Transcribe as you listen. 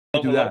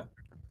do that.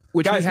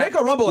 Which guys, make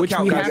a Rumble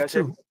account, guys.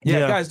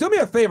 Yeah, guys, do me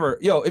a favor.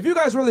 Yo, if you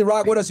guys really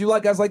rock with us, you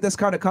like guys like this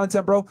kind of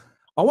content, bro,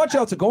 I want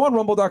y'all to go on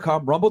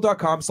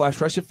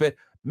rumble.com/freshandfit.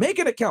 Make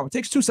an account. It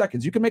takes 2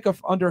 seconds. You can make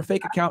under a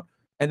fake account,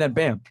 and then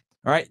bam.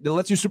 All right? It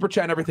lets you super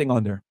chat and everything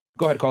on there.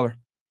 Go ahead, caller.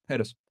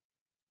 Hit us.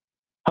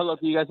 Hello,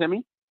 can you guys hear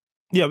me?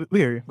 Yeah, we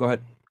hear you. Go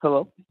ahead.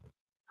 Hello.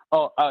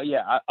 Oh,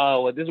 yeah.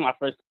 Well, this is my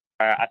first.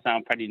 I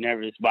sound pretty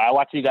nervous, but I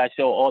watch you guys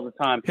show all the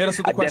time. Hit us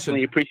with the question.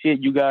 Definitely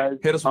appreciate you guys.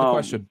 Hit us with the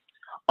question.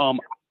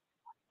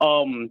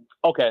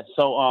 Okay,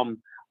 so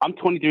I'm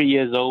 23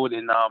 years old,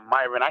 and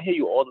Myron, I hear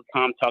you all the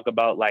time talk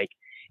about like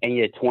in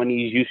your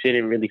 20s you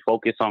shouldn't really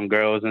focus on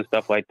girls and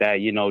stuff like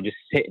that. You know, just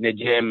sit in the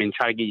gym and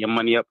try to get your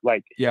money up.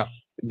 Like, yeah,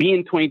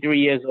 being 23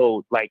 years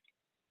old, like,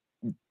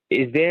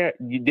 is there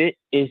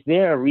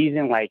a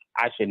reason like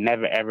I should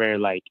never ever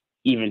like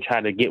even try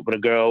to get with a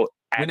girl?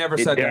 We never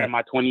said that in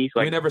my 20s.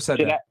 Like, we never said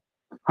that.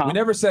 We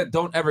never said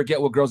don't ever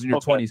get with girls in your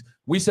 20s.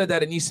 We said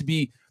that it needs to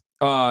be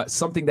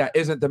something that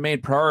isn't the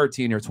main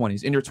priority in your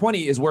 20s. In your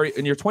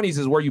 20s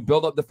is where you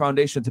build up the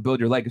foundation to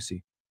build your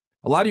legacy.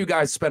 A lot of you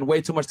guys spend way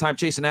too much time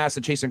chasing ass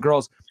and chasing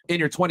girls in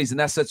your 20s, and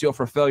that sets you up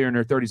for failure in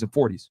your 30s and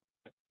 40s.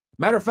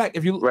 Matter of fact,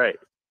 if you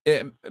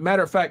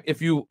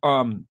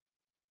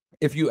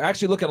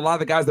actually look at a lot of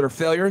the guys that are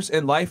failures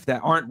in life that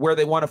aren't where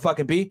they want to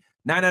fucking be,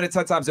 9 out of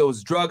 10 times it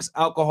was drugs,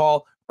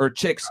 alcohol, or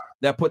chicks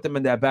that put them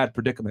in that bad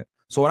predicament.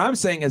 So what I'm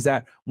saying is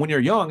that when you're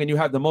young and you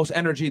have the most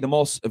energy, the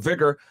most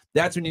vigor,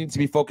 that's when you need to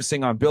be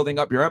focusing on building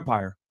up your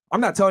empire.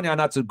 I'm not telling you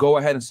not to go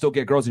ahead and still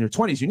get girls in your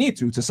 20s. You need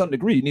to some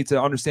degree. You need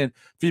to understand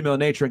female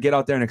nature and get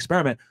out there and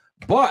experiment.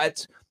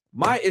 But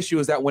my issue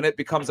is that when it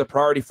becomes a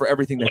priority for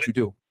everything that you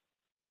do.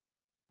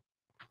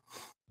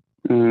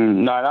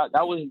 No,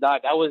 that was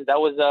done.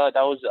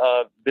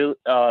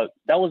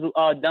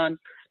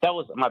 That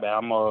was my bad.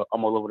 I'm all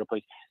over the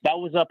place. That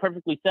was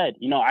perfectly said.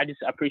 You know, I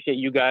just appreciate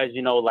you guys.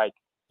 You know, like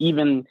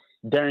even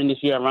during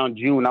this year around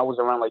June, I was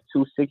around like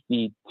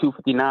 260,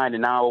 259,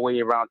 and now I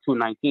weigh around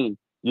 219.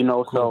 You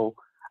know, cool. So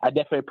I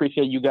definitely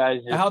appreciate you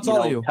guys. Just, how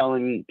tall are you?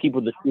 Telling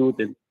people the truth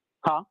and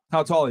How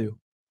tall are you?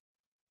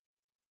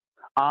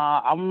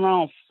 I'm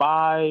around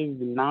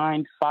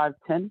 5'9",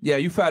 5'10". Yeah,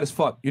 you fat as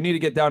fuck. You need to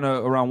get down to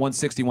around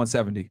 160,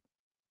 170.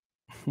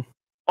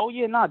 Oh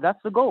yeah, nah, that's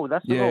the goal.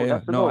 That's the goal.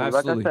 That's the goal.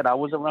 Absolutely. Like I said, I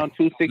was around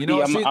 260. You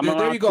know, I'm there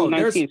around you go.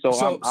 219.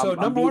 So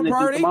number one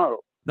priority.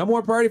 Number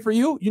one priority for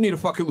you. You need to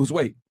fucking lose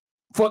weight.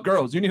 Fuck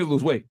girls. You need to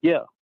lose weight.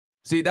 Yeah.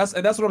 See, that's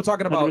what I'm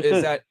talking about. 100%.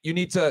 Is that you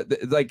need to,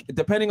 like,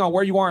 depending on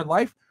where you are in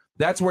life,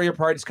 that's where your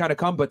priorities kind of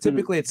come. But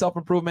typically, it's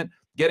self-improvement,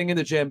 getting in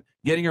the gym,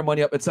 getting your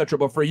money up, etc.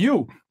 But for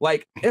you,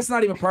 like, it's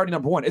not even priority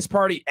number one. It's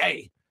priority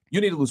A.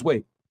 You need to lose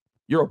weight.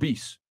 You're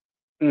obese.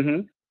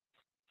 Mm-hmm.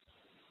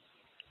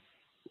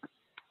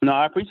 No,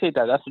 I appreciate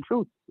that. That's the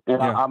truth. And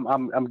yeah.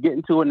 I'm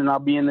getting to it, and I'll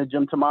be in the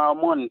gym tomorrow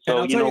morning. So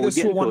and I'll tell you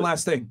this one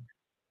last thing.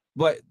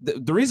 But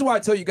the reason why I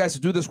tell you guys to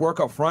do this work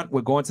up front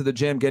with going to the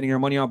gym, getting your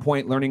money on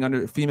point, learning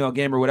under female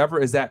game or whatever,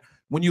 is that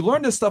when you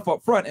learn this stuff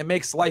up front, it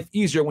makes life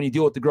easier when you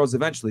deal with the girls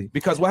eventually.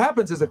 Because what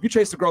happens is if you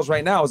chase the girls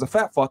right now as a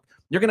fat fuck,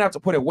 you're going to have to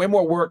put in way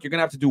more work. You're going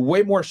to have to do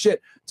way more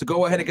shit to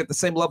go ahead and get the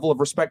same level of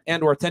respect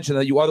and or attention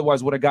that you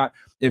otherwise would have got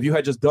if you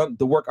had just done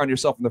the work on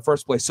yourself in the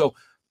first place. So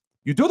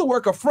you do the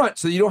work up front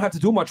so you don't have to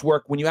do much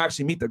work when you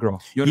actually meet the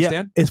girl. You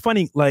understand? Yeah, it's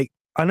funny. Like,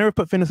 I never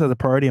put fitness as a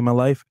priority in my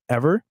life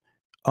ever.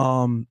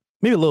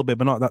 Maybe a little bit,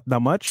 but not that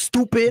much.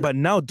 Stupid. But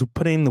now to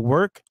put in the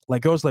work,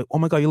 like girls like, oh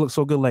my God, you look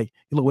so good. Like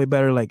you look way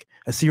better. Like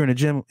I see you in the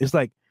gym. It's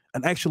like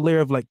an extra layer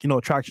of like, you know,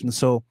 attraction.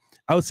 So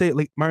I would say,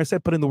 like Myron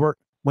said, put in the work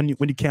when you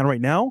can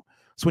right now.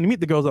 So when you meet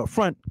the girls up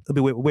front, it'll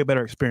be way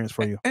better experience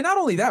for you. And not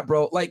only that,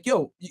 bro, like,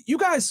 yo, you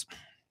guys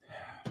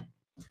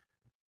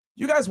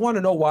want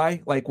to know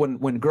why? Like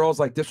when girls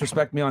like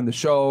disrespect me on the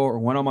show or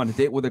when I'm on a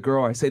date with a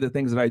girl, I say the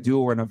things that I do,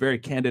 or I'm very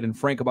candid and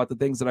frank about the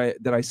things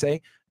that I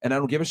say, and I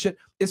don't give a shit.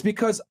 It's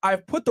because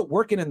I've put the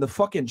work in the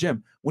fucking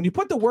gym. When you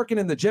put the work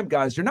in the gym,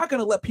 guys, you're not going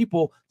to let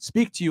people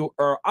speak to you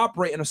or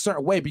operate in a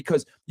certain way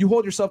because you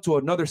hold yourself to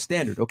another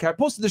standard. Okay. I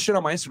posted this shit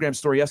on my Instagram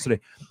story yesterday.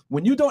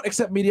 When you don't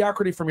accept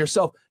mediocrity from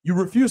yourself, you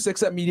refuse to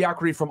accept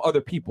mediocrity from other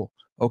people.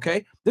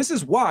 Okay. This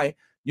is why,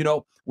 you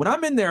know, when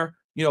I'm in there,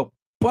 you know,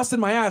 busting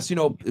my ass, you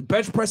know,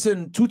 bench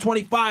pressing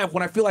 225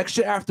 when I feel like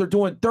shit after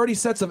doing 30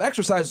 sets of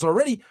exercises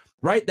already,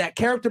 right? That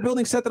character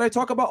building set that I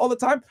talk about all the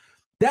time,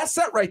 that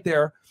set right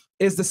there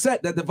is the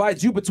set that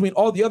divides you between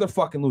all the other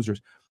fucking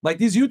losers. Like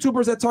these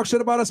YouTubers that talk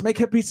shit about us, make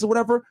hit pieces,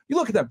 whatever. You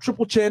look at them,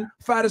 triple chin,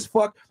 fat as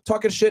fuck,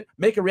 talking shit,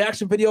 making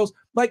reaction videos.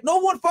 Like no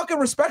one fucking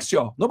respects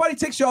y'all. Nobody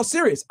takes y'all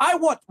serious. I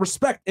want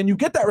respect, and you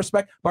get that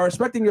respect by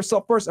respecting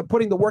yourself first and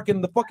putting the work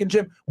in the fucking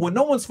gym when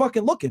no one's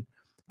fucking looking.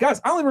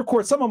 Guys, I only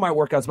record some of my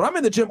workouts, but I'm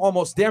in the gym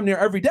almost damn near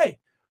every day,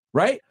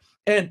 right?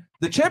 And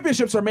the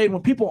championships are made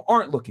when people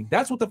aren't looking.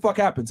 That's what the fuck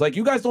happens. Like,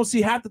 you guys don't see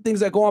half the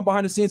things that go on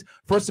behind the scenes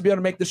for us to be able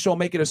to make this show,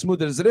 make it as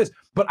smooth as it is.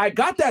 But I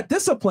got that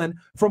discipline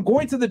from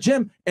going to the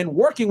gym and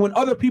working when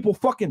other people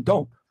fucking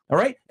don't, all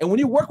right? And when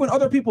you work when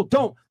other people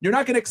don't, you're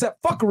not going to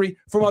accept fuckery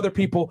from other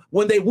people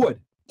when they would.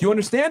 Do you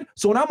understand?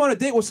 So when I'm on a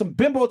date with some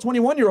bimbo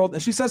 21-year-old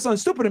and she says something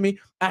stupid to me,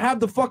 I have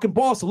the fucking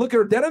balls to look at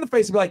her dead in the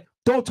face and be like,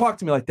 don't talk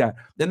to me like that.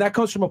 Then that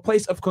comes from a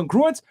place of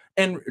congruence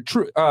and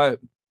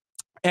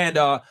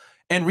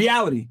and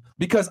reality,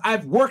 because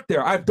I've worked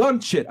there. I've done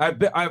shit.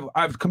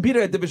 I've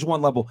competed at Division I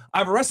level.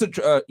 I've arrested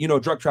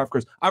drug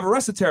traffickers. I've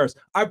arrested terrorists.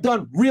 I've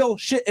done real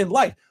shit in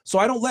life. So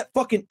I don't let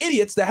fucking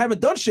idiots that haven't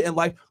done shit in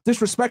life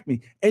disrespect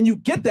me. And you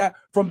get that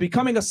from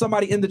becoming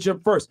somebody in the gym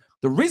first.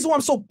 The reason why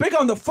I'm so big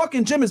on the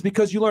fucking gym is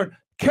because you learn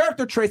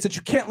character traits that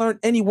you can't learn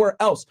anywhere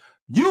else.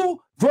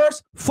 You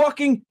versus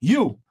fucking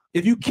you.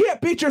 If you can't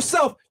beat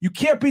yourself, you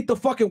can't beat the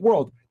fucking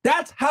world.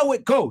 That's how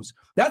it goes.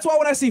 That's why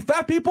when I see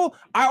fat people,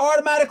 I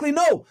automatically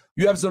know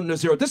you have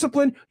zero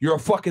discipline. You're a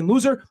fucking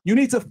loser. You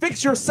need to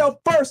fix yourself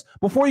first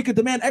before you can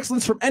demand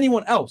excellence from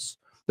anyone else.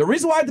 The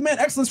reason why I demand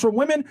excellence from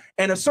women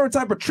and a certain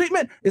type of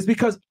treatment is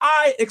because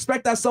I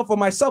expect that stuff of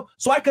myself,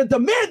 so I can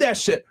demand that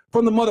shit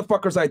from the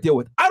motherfuckers I deal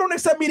with. I don't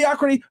accept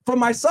mediocrity from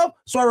myself,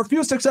 so I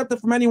refuse to accept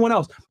it from anyone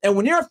else. And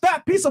when you're a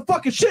fat piece of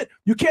fucking shit,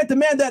 you can't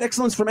demand that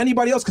excellence from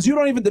anybody else because you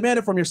don't even demand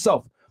it from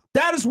yourself.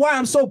 That is why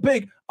I'm so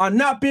big on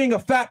not being a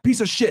fat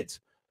piece of shit.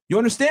 You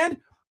understand?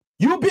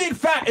 You being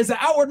fat is an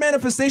outward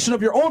manifestation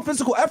of your own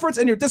physical efforts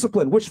and your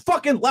discipline, which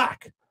fucking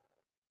lack.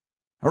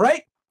 All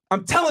right?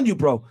 I'm telling you,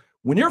 bro.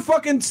 When you're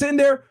fucking sitting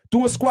there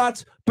doing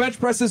squats, bench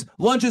presses,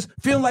 lunges,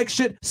 feeling like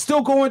shit,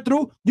 still going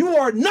through, you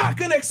are not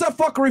going to accept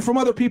fuckery from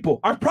other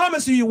people. I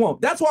promise you, you won't.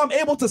 That's why I'm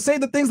able to say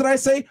the things that I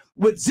say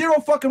with zero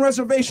fucking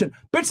reservation.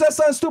 Bitch, that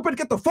sounds stupid.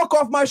 Get the fuck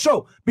off my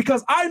show,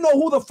 because I know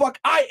who the fuck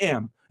I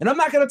am. And I'm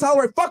not going to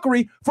tolerate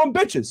fuckery from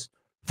bitches.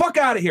 Fuck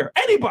out of here.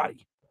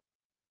 Anybody.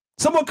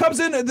 Someone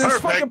comes in this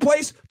fucking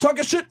place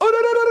talking shit.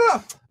 Oh, no.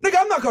 Nigga,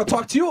 I'm not going to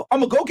talk to you. I'm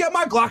going to go get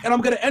my Glock and I'm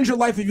going to end your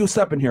life if you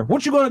step in here.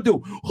 What you going to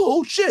do?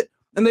 Oh, shit.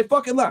 And they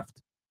fucking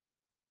left.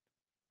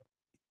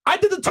 I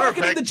did the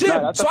talking in the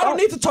gym, so I don't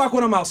need to talk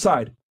when I'm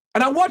outside.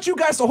 And I want you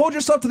guys to hold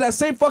yourself to that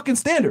same fucking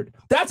standard.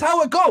 That's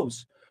how it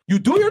goes. You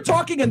do your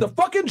talking in the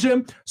fucking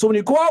gym, so when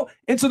you go out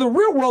into the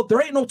real world,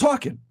 there ain't no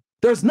talking.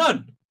 There's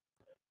none.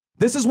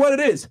 This is what it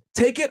is.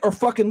 Take it or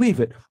fucking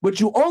leave it. But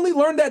you only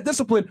learn that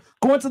discipline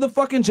going to the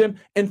fucking gym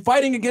and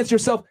fighting against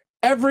yourself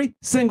every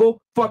single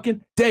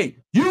fucking day.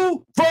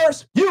 You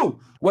versus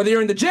you. Whether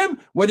you're in the gym,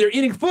 whether you're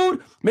eating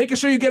food, making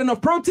sure you get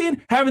enough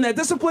protein, having that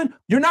discipline,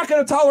 you're not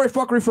going to tolerate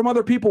fuckery from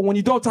other people when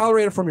you don't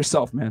tolerate it from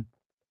yourself, man.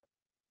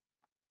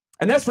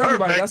 And that's for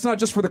everybody. That's not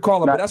just for the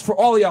caller, but that's for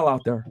all of y'all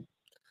out there.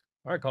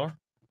 All right, caller.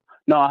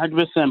 No,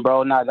 100%,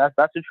 bro. No,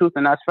 that's the truth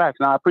and that's facts.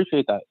 No, I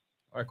appreciate that.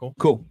 All right, cool.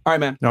 Cool. All right,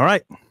 man. All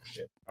right.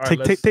 All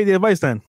right, take the advice then.